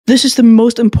This is the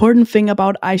most important thing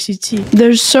about ICT.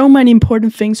 There's so many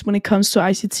important things when it comes to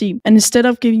ICT. And instead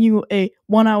of giving you a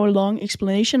 1 hour long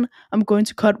explanation, I'm going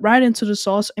to cut right into the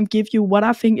sauce and give you what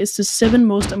I think is the 7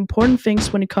 most important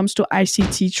things when it comes to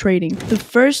ICT trading. The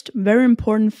first very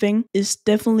important thing is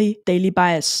definitely daily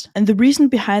bias. And the reason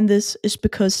behind this is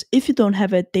because if you don't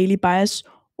have a daily bias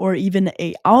or even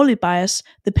a hourly bias,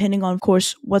 depending on, of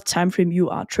course, what time frame you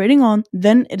are trading on,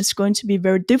 then it is going to be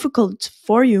very difficult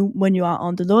for you when you are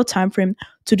on the lower time frame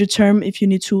to determine if you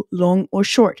need to long or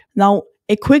short. Now,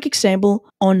 a quick example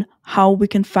on how we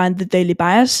can find the daily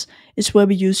bias is where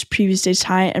we use previous day's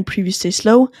high and previous day's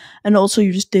low, and also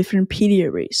use different PD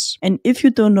arrays. And if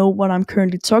you don't know what I'm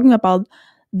currently talking about,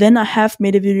 then I have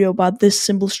made a video about this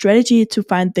simple strategy to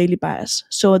find daily bias.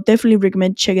 So I definitely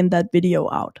recommend checking that video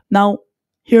out. Now,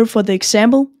 here for the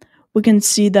example, we can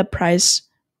see that price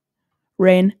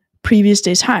ran previous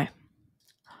day's high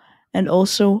and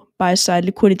also buy side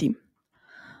liquidity.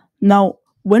 Now,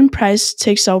 when price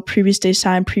takes out previous day's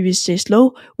high and previous day's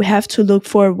low, we have to look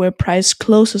for where price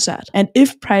closes at. And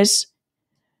if price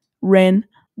ran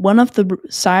one of the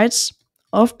sides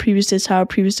of previous day's high or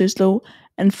previous day's low,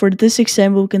 and for this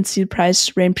example, we can see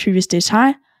price ran previous day's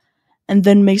high and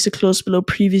then makes a close below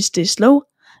previous day's low,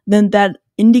 then that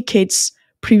indicates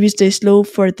previous day's low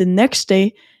for the next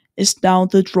day is now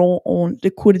the draw on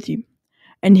liquidity.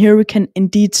 And here we can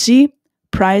indeed see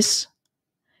price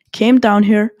came down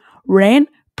here, ran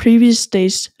previous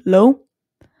day's low,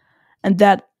 and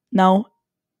that now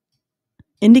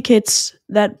indicates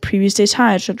that previous day's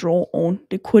high is a draw on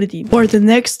liquidity. For the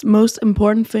next most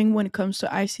important thing when it comes to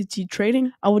ICT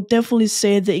trading, I would definitely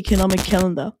say the economic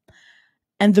calendar.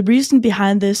 And the reason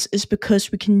behind this is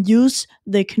because we can use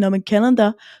the economic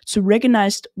calendar to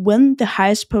recognize when the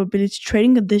highest probability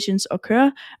trading conditions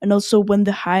occur and also when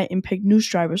the high impact news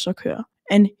drivers occur.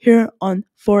 And here on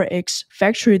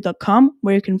forexfactory.com,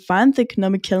 where you can find the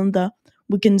economic calendar,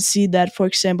 we can see that, for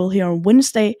example, here on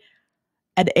Wednesday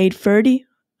at 8:30,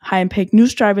 high impact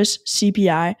news drivers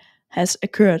CPI has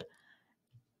occurred.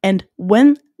 And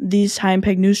when these high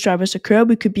impact news drivers occur,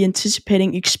 we could be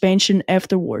anticipating expansion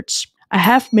afterwards. I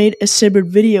have made a separate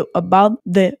video about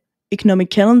the economic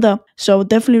calendar, so I would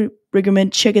definitely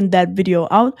recommend checking that video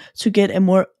out to get a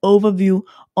more overview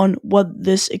on what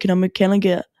this economic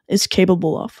calendar is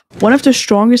capable of. One of the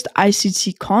strongest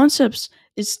ICT concepts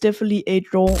is definitely a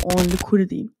draw on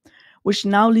liquidity, which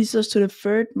now leads us to the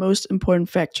third most important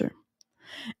factor.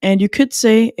 And you could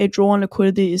say a draw on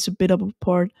liquidity is a bit of a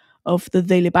part of the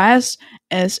daily bias,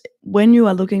 as when you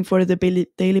are looking for the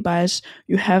daily bias,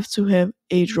 you have to have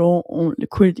a draw on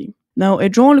liquidity. Now, a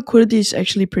draw on liquidity is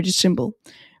actually pretty simple.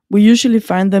 We usually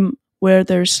find them where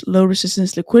there's low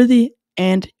resistance liquidity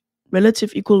and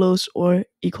relative equal lows or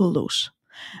equal lows.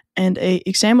 And an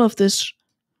example of this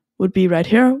would be right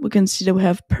here. We can see that we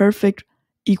have perfect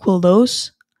equal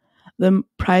lows. Then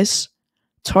price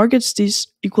targets these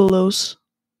equal lows.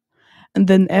 And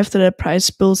then after that, price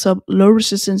builds up low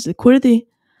resistance liquidity,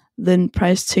 then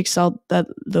price takes out that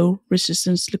low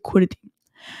resistance liquidity.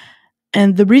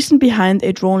 And the reason behind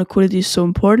a draw on liquidity is so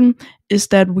important is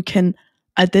that we can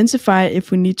identify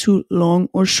if we need to long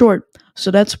or short.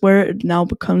 So that's where it now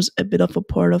becomes a bit of a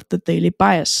part of the daily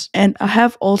bias. And I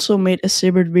have also made a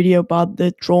separate video about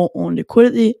the draw on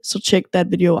liquidity, so check that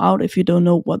video out if you don't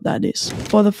know what that is.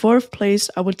 For the fourth place,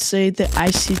 I would say the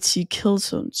ICT kill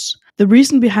zones. The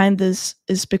reason behind this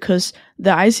is because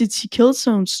the ICT kill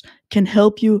zones can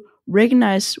help you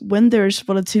recognize when there is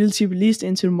volatility released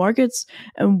into the markets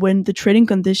and when the trading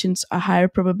conditions are higher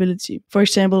probability. For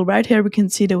example, right here we can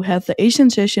see that we have the Asian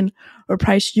session where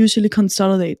price usually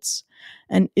consolidates.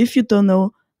 And if you don't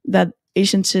know that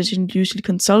Asian session usually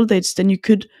consolidates, then you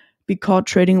could be caught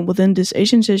trading within this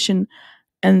Asian session,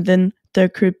 and then there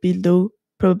could be low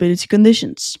probability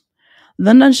conditions.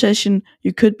 London session,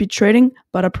 you could be trading,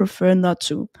 but I prefer not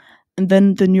to. And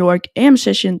then the New York AM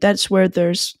session, that's where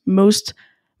there's most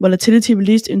volatility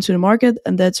released into the market,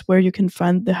 and that's where you can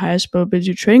find the highest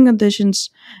probability trading conditions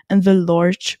and the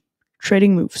large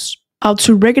trading moves. How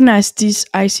to recognize these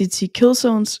ICT kill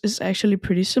zones is actually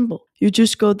pretty simple. You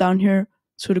just go down here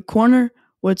to the corner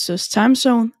where it says time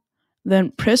zone,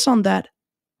 then press on that,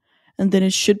 and then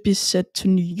it should be set to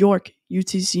New York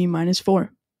UTC -4.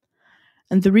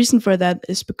 And the reason for that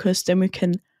is because then we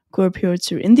can go up here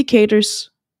to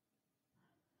indicators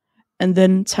and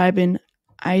then type in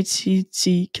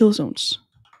ICT kill zones.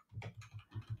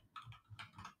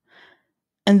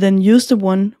 And then use the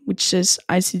one which says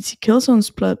ICT kill zones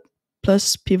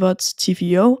plus pivots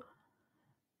TVO.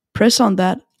 Press on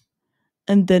that,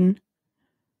 and then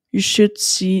you should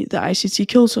see the ICT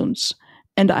kill zones.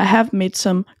 And I have made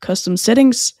some custom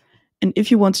settings And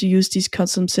if you want to use these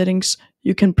custom settings,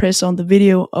 you can press on the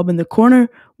video up in the corner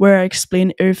where I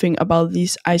explain everything about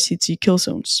these ICT kill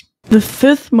zones. The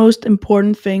fifth most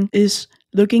important thing is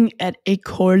looking at a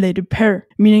correlated pair,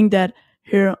 meaning that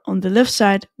here on the left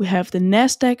side we have the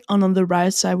Nasdaq, and on the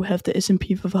right side we have the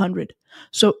S&P 500.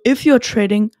 So if you're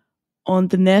trading on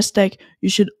the Nasdaq, you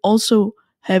should also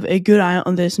have a good eye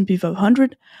on the S&P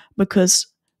 500, because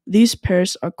these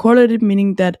pairs are correlated,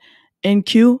 meaning that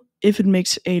NQ, if it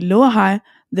makes a lower high,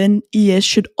 then ES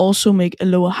should also make a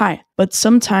lower high. But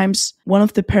sometimes one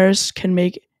of the pairs can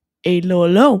make a lower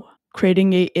low,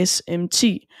 creating a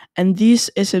SMT, and these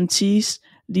SMTs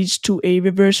leads to a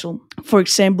reversal. For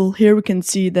example, here we can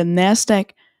see the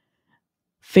Nasdaq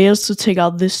fails to take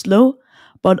out this low,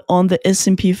 but on the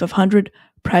S&P 500,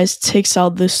 price takes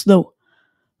out this low.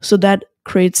 So that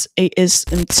creates a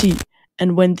SMT.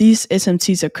 And when these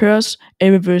SMTs occurs, a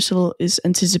reversal is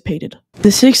anticipated.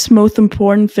 The sixth most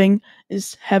important thing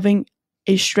is having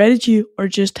a strategy or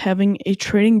just having a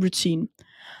trading routine.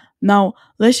 Now,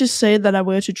 let's just say that I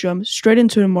were to jump straight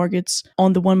into the markets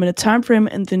on the 1 minute time frame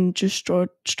and then just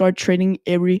start trading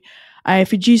every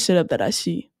IFEG setup that I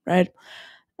see, right?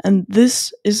 And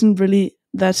this isn't really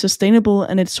that sustainable,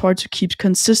 and it's hard to keep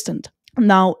consistent.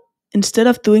 Now, instead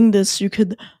of doing this, you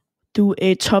could do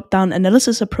a top-down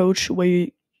analysis approach where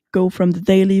you go from the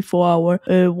daily 4 hour,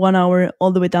 1 hour,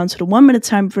 all the way down to the 1 minute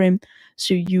time frame,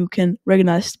 so you can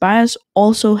recognize bias.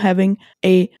 Also having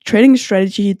a trading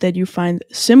strategy that you find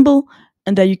simple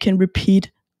and that you can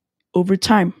repeat over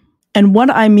time. And what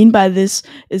I mean by this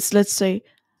is, let's say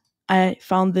I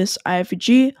found this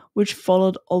IFEG which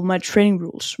followed all my trading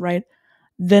rules, right?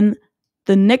 Then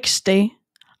the next day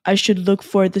I should look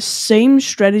for the same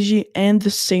strategy and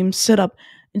the same setup,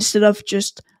 instead of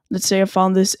just, let's say I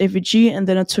found this FEG and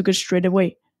then I took it straight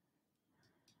away.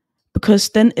 Because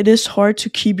then it is hard to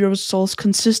keep your results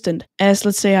consistent. As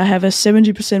let's say I have a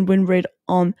 70% win rate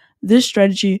on this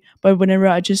strategy, but whenever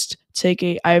I just take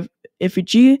a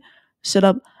FEG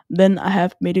setup, then I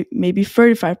have maybe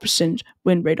 35%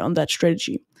 win rate on that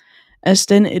strategy. As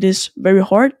then it is very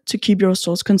hard to keep your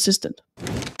results consistent.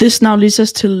 This now leads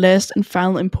us to the last and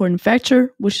final important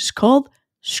factor, which is called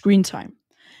screen time.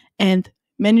 And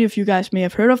many of you guys may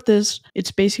have heard of this.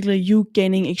 It's basically you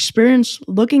gaining experience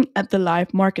looking at the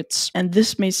live markets. And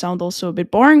this may sound also a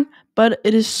bit boring, but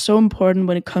it is so important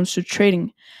when it comes to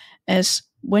trading. As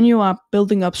when you are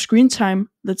building up screen time,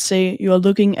 let's say you are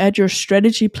looking at your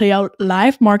strategy play out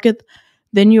live market,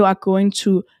 then you are going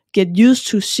to get used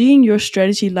to seeing your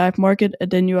strategy live market, and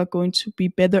then you are going to be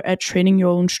better at training your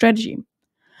own strategy.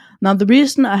 Now, the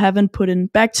reason I haven't put in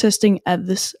backtesting at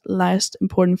this last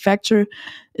important factor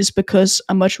is because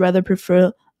I much rather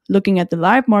prefer looking at the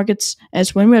live markets,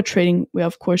 as when we are trading, we are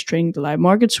of course trading the live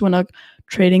markets. We're not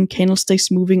trading candlesticks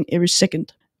moving every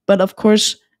second. But of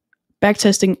course,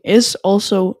 backtesting is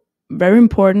also very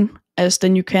important, as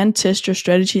then you can test your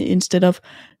strategy instead of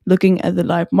looking at the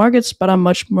live markets, but I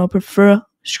much more prefer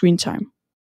screen time.